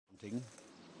wanting,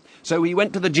 so he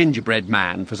went to the gingerbread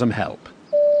man for some help.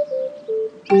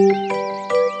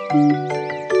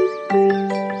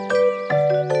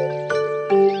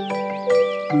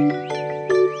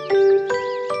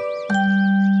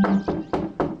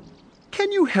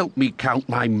 "Can you help me count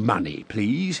my money,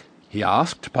 please?" he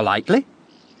asked politely.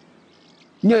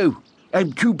 "No,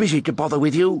 I'm too busy to bother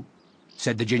with you,"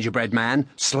 said the gingerbread man,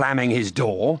 slamming his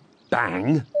door.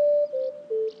 Bang!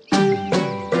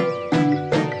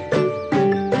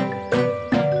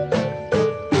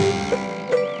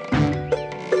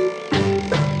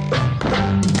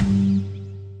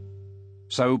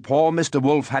 So poor Mr.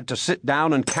 Wolf had to sit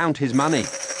down and count his money.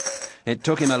 It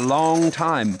took him a long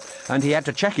time, and he had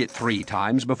to check it 3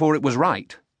 times before it was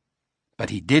right. But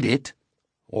he did it,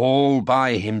 all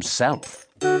by himself.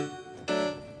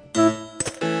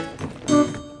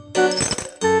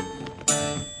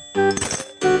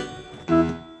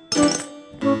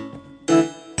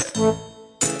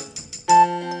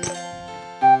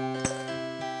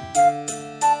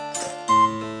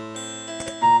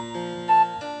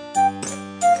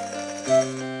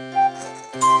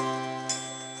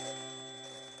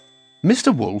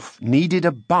 Mr. Wolf needed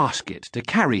a basket to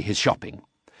carry his shopping,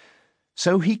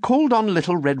 so he called on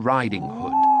Little Red Riding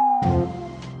Hood.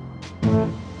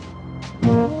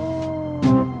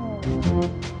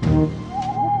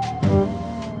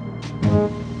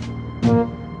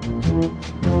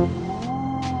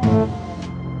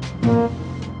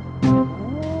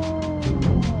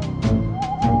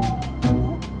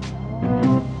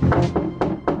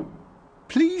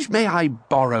 "Please, may I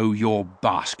borrow your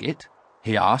basket?"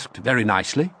 he asked very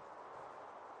nicely.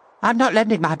 "I'm not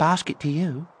lending my basket to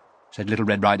you," said Little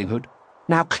Red Riding Hood.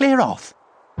 "Now clear off."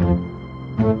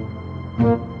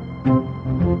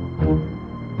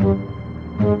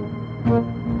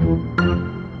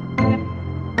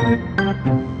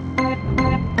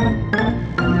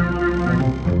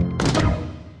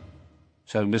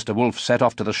 So Mr. Wolf set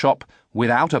off to the shop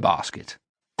without a basket.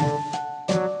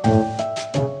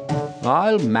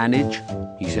 "I'll manage,"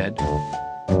 he said.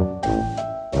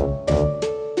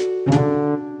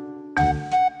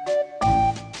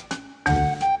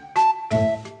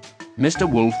 Mr.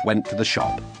 Wolf went to the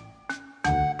shop.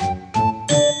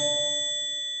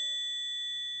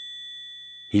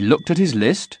 He looked at his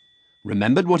list,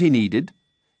 remembered what he needed,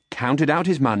 counted out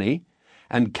his money,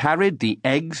 and carried the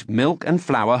eggs, milk, and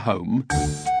flour home,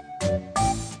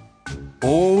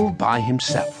 all by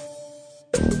himself.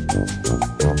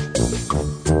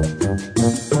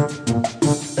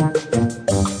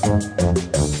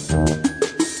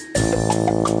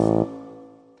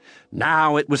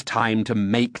 Now it was time to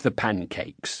make the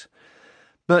pancakes.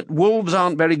 But wolves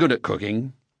aren't very good at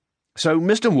cooking, so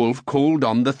Mr. Wolf called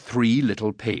on the 3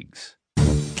 little pigs.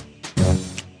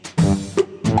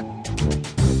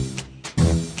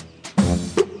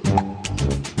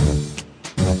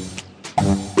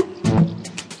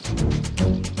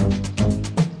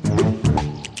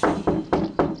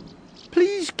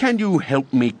 "Please, can you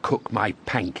help me cook my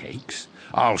pancakes?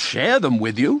 I'll share them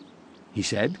with you," he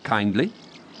said kindly.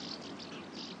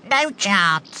 "No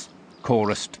chance,"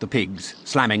 chorused the pigs,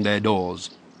 slamming their doors.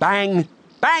 Bang!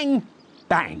 Bang!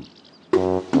 Bang!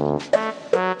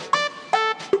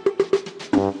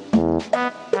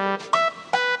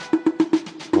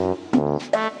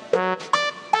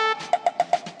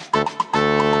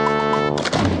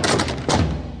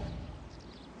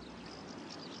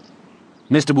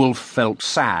 Mr. Wolf felt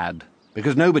sad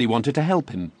because nobody wanted to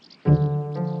help him.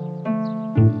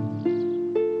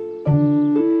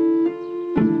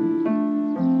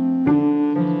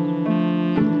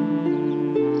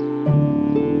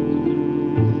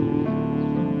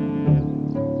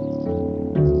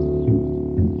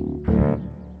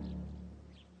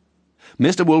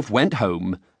 Mr. Wolf went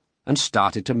home and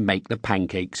started to make the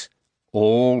pancakes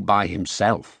all by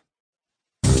himself.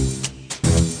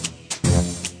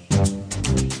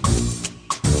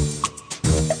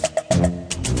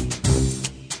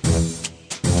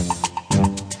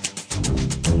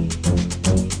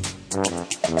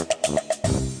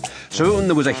 Soon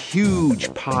there was a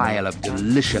huge pile of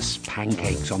delicious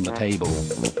pancakes on the table,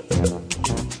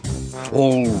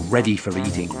 all ready for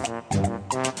eating.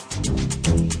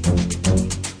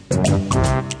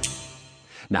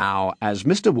 Now, as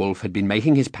Mr. Wolf had been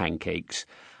making his pancakes,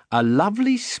 a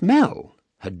lovely smell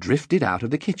had drifted out of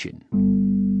the kitchen.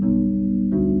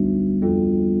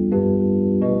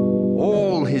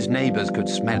 All his neighbours could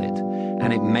smell it,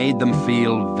 and it made them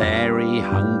feel very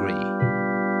hungry.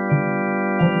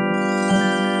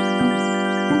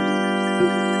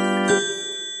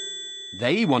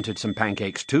 They wanted some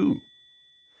pancakes too.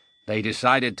 They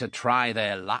decided to try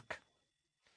their luck.